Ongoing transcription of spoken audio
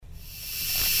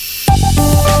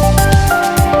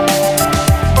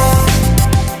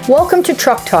Welcome to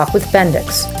Truck Talk with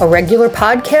Bendix, a regular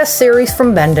podcast series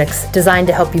from Bendix designed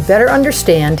to help you better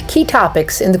understand key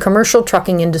topics in the commercial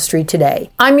trucking industry today.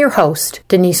 I'm your host,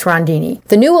 Denise Rondini.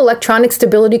 The new electronic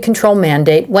stability control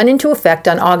mandate went into effect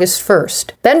on August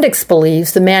 1st. Bendix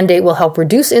believes the mandate will help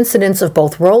reduce incidents of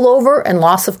both rollover and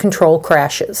loss of control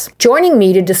crashes. Joining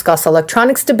me to discuss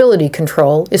electronic stability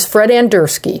control is Fred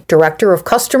Andersky, Director of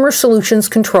Customer Solutions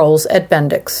Controls at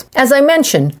Bendix. As I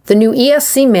mentioned, the new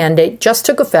ESC mandate just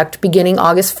took effect beginning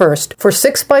August 1st for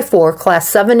 6x4 Class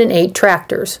 7 and 8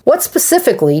 tractors. What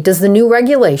specifically does the new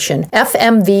regulation,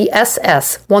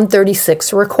 FMVSS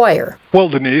 136, require? Well,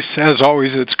 Denise, as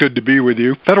always, it's good to be with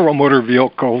you. Federal Motor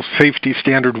Vehicle Safety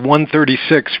Standard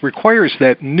 136 requires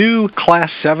that new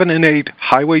Class 7 and 8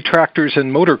 highway tractors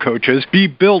and motor coaches be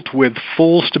built with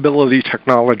full stability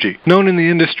technology, known in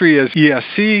the industry as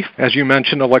ESC, as you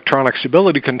mentioned, electronic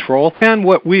stability control, and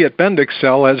what we at Bendix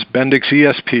sell as Bendix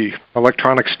ESP,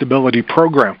 electronic stability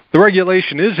program. The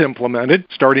regulation is implemented,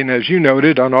 starting as you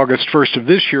noted, on August 1st of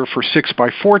this year for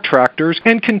 6x4 tractors,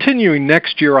 and continuing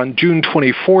next year on June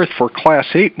 24th for Class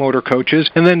 8 motor coaches,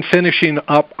 and then finishing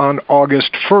up on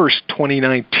August 1st,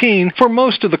 2019 for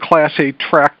most of the Class 8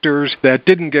 tractors that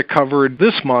didn't get covered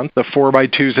this month, the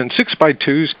 4x2s and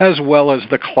 6x2s, as well as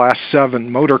the Class 7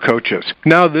 motor coaches.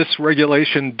 Now, this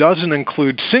regulation doesn't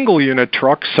include single-unit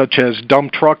trucks such as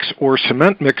dump trucks or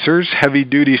cement mixers,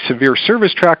 heavy-duty severe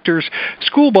service tractors,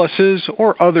 school buses,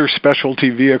 or other specialty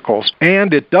vehicles.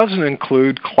 And it doesn't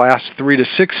include Class 3 to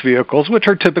 6 vehicles, which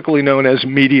are typically known as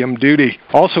medium duty.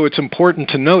 Also, it's important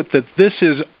to note that this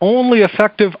is only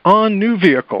effective on new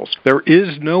vehicles. There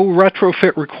is no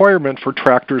retrofit requirement for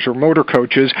tractors or motor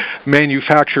coaches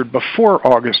manufactured before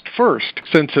August 1st,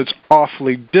 since it's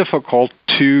awfully difficult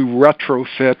to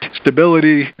retrofit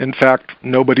stability. In fact,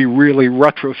 nobody really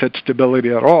retrofits stability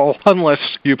at all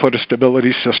unless you put a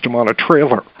stability system on a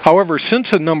trailer. However, since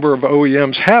a number of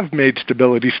OEMs have made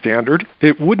stability standard,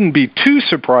 it wouldn't be too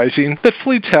surprising that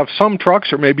fleets have some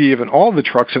trucks, or maybe even all the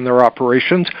trucks in their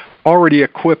operations, already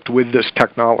equipped with this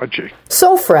technology.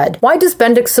 So, Fred, why does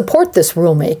Bendix support this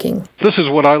rulemaking? This is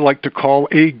what I like to call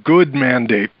a good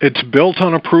mandate. It's built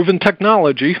on a proven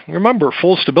technology. Remember,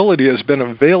 full stability has been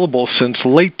available since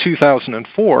late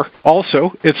 2004.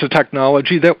 Also, it's a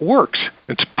technology that works.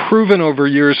 It's proven over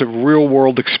years of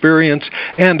real-world experience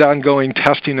and ongoing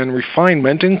testing and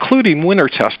refinement, including winter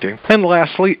testing. And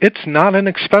lastly, it's not an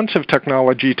expensive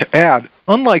technology to add.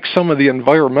 Unlike some of the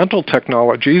environmental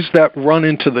technologies that run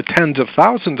into the tens of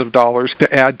thousands of dollars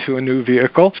to add to a new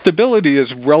vehicle, stability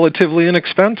is relatively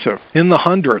inexpensive, in the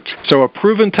hundreds. So a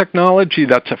proven technology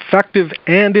that's effective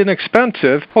and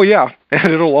inexpensive,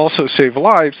 and it'll also save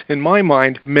lives, in my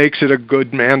mind, makes it a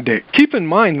good mandate. Keep in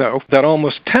mind, though, that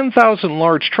almost 10,000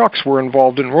 large trucks were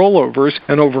involved in rollovers,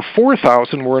 and over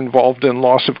 4,000 were involved in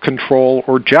loss of control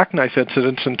or jackknife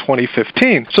incidents in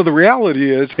 2015. So the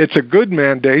reality is, it's a good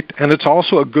mandate, and it's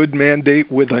also a good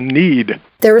mandate with a need.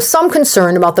 There is some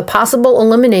concern about the possible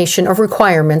elimination of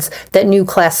requirements that new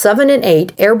Class 7 and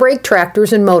 8 air brake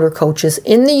tractors and motor coaches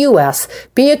in the U.S.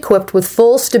 be equipped with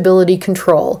full stability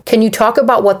control. Can you talk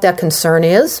about what that concern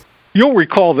is? You'll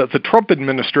recall that the Trump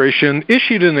administration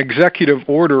issued an executive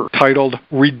order titled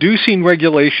Reducing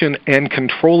Regulation and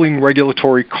Controlling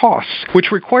Regulatory Costs,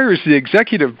 which requires the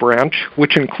executive branch,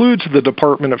 which includes the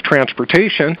Department of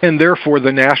Transportation and therefore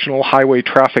the National Highway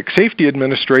Traffic Safety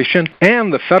Administration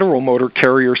and the Federal Motor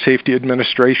Carrier Safety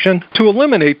Administration, to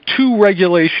eliminate 2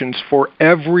 regulations for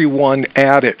every one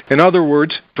added. In other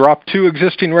words, drop 2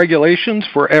 existing regulations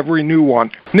for every new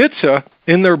one. NHTSA,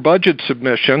 in their budget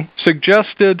submission,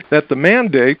 suggested that the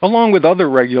mandate, along with other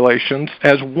regulations,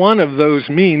 as one of those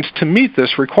means to meet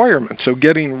this requirement. So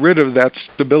getting rid of that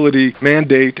stability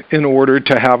mandate in order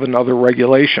to have another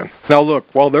regulation. Now look,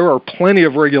 while there are plenty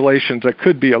of regulations that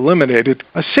could be eliminated,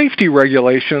 a safety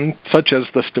regulation, such as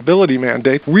the stability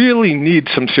mandate, really needs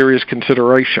some serious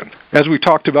consideration. As we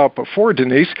talked about before,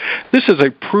 Denise, this is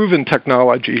a proven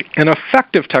technology, an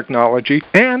effective technology,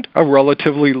 and a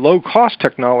relatively low-cost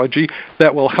technology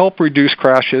that will help reduce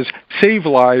crashes, save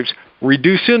lives,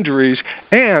 reduce injuries,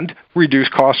 and reduce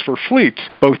costs for fleets,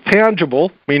 both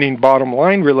tangible, meaning bottom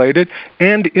line related,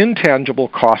 and intangible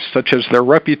costs such as their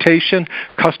reputation,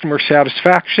 customer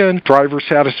satisfaction, driver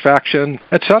satisfaction,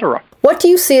 etc. What do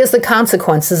you see as the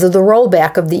consequences of the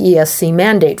rollback of the ESC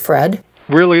mandate, Fred?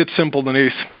 Really, it's simple,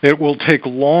 Denise. It will take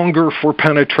longer for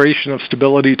penetration of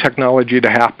stability technology to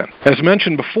happen. As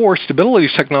mentioned before, stability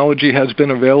technology has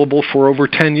been available for over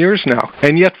 10 years now,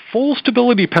 and yet full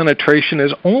stability penetration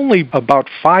is only about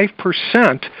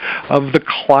 5% of the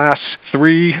Class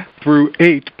 3 through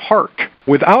 8 park.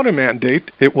 Without a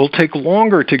mandate, it will take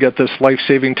longer to get this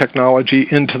life-saving technology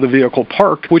into the vehicle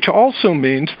park, which also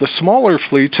means the smaller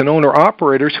fleets and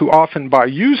owner-operators who often buy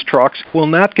used trucks will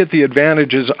not get the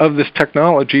advantages of this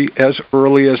technology as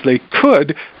early as they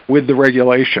could with the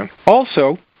regulation.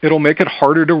 Also, it'll make it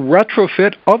harder to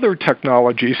retrofit other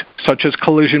technologies, such as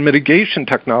collision mitigation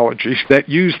technologies that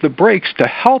use the brakes to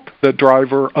help the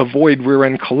driver avoid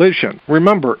rear-end collision.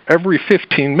 Remember, every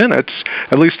 15 minutes,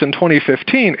 at least in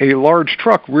 2015, a large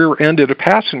truck rear-ended a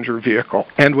passenger vehicle.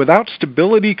 And without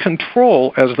stability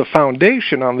control as the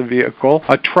foundation on the vehicle,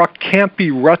 a truck can't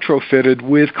be retrofitted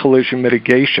with collision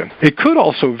mitigation. It could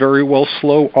also very well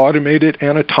slow automated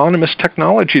and autonomous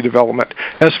technology development,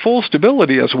 as full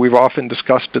stability, as we've often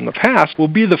discussed in the past, will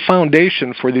be the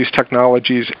foundation for these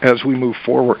technologies as we move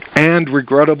forward. And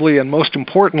regrettably, and most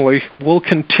importantly, we'll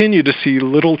continue to see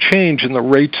little change in the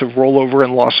rates of rollover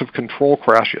and loss of control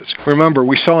crashes. Remember,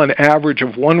 we saw an average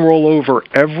of one rollover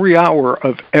every hour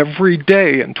of every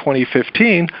day in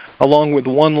 2015, along with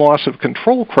one loss of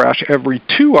control crash every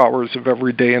 2 hours of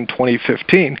every day in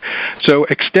 2015. So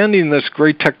extending this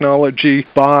great technology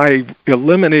by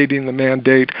eliminating the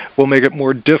mandate will make it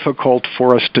more difficult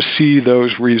for us to see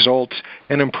those results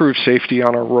and improve safety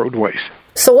on our roadways.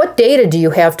 So what data do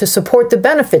you have to support the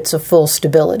benefits of full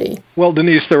stability? Well,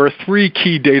 Denise, there are 3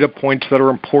 key data points that are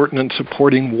important in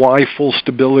supporting why full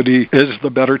stability is the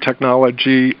better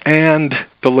technology and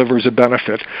delivers a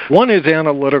benefit. One is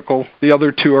analytical, the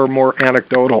other 2 are more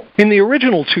anecdotal. In the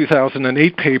original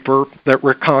 2008 paper that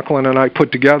Rick Conklin and I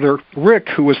put together, Rick,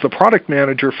 who was the product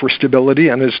manager for stability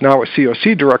and is now a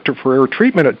COC director for air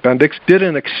treatment at Bendix, did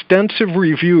an extensive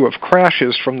review of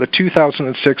crashes from the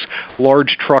 2006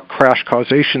 large truck crash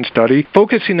causation study,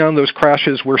 focusing on those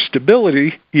crashes where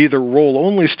stability, either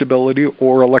roll-only stability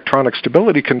or electronic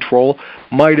stability control,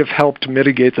 might have helped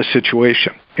mitigate the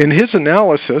situation. In his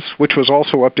analysis, which was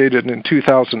also updated in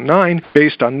 2009,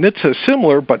 based on NHTSA's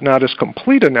similar but not as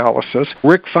complete analysis,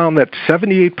 Rick found that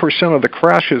 78% of the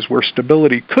crashes where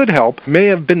stability could help may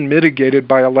have been mitigated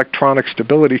by electronic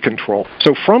stability control.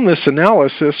 So from this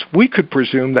analysis, we could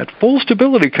presume that full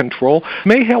stability control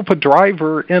may help a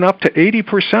driver in up to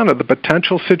 80% of the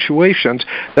potential situations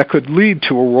that could lead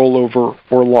to a rollover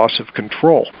or loss of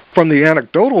control. From the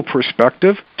anecdotal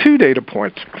perspective, 2 data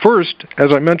points. First,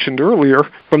 as I mentioned earlier,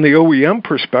 from the OEM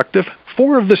perspective,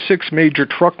 4 of the 6 major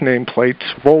truck nameplates,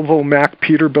 Volvo, Mack,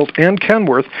 Peterbilt, and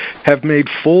Kenworth, have made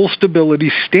full stability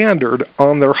standard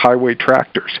on their highway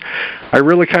tractors. I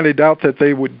really kind of doubt that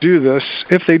they would do this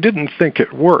if they didn't think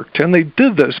it worked, and they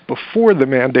did this before the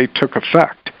mandate took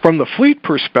effect. From the fleet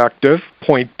perspective,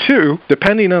 point 2,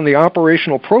 depending on the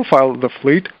operational profile of the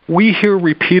fleet, we hear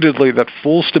repeatedly that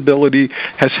full stability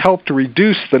has helped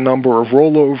reduce the number of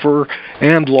rollover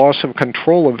and loss of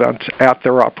control events at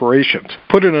their operations.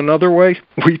 Put it another way,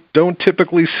 we don't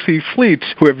typically see fleets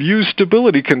who have used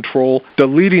stability control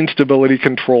deleting stability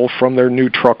control from their new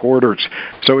truck orders.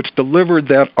 So it's delivered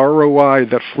that ROI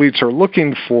that fleets are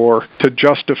looking for to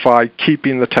justify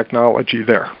keeping the technology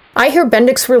there. I hear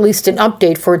Bendix released an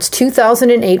update for its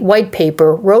 2008 white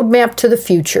paper, Roadmap to the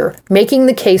Future, making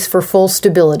the case for full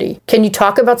stability. Can you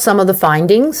talk about some of the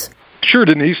findings? Sure,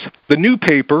 Denise. The new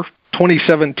paper,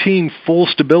 2017 Full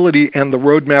Stability and the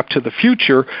Roadmap to the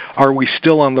Future, Are We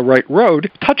Still on the Right Road?,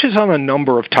 touches on a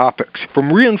number of topics, from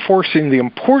reinforcing the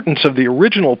importance of the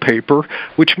original paper,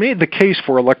 which made the case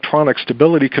for electronic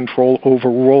stability control over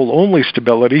roll-only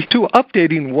stability, to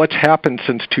updating what's happened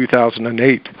since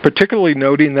 2008, particularly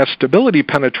noting that stability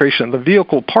penetration of the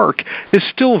vehicle park is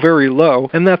still very low,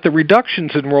 and that the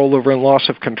reductions in rollover and loss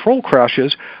of control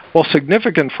crashes, while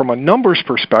significant from a numbers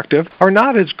perspective, are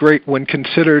not as great when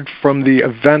considered from the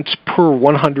events per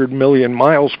 100 million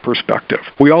miles perspective.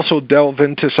 We also delve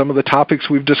into some of the topics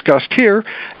we've discussed here,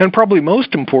 and probably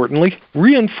most importantly,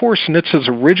 reinforce NHTSA's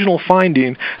original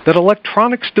finding that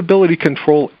electronic stability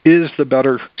control is the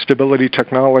better stability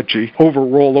technology over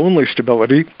roll-only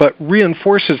stability, but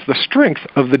reinforces the strength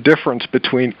of the difference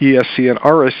between ESC and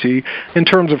RSC in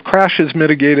terms of crashes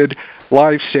mitigated,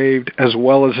 lives saved, as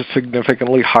well as a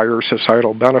significantly higher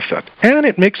societal benefit. And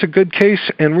it makes a good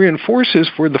case and reinforces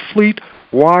for the fleet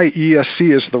why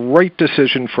ESC is the right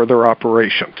decision for their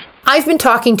operations. I've been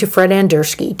talking to Fred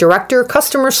Andersky, Director,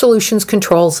 Customer Solutions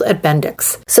Controls at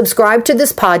Bendix. Subscribe to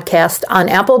this podcast on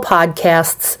Apple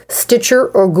Podcasts, Stitcher,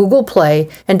 or Google Play,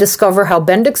 and discover how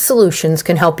Bendix Solutions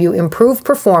can help you improve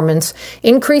performance,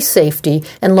 increase safety,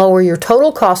 and lower your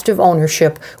total cost of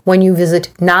ownership when you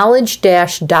visit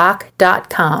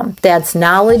knowledge-dock.com. That's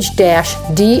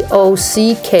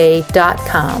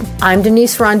knowledge-dock.com. I'm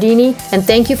Denise Rondini, and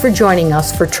thank you for joining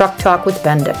us for Truck Talk with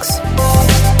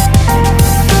Bendix.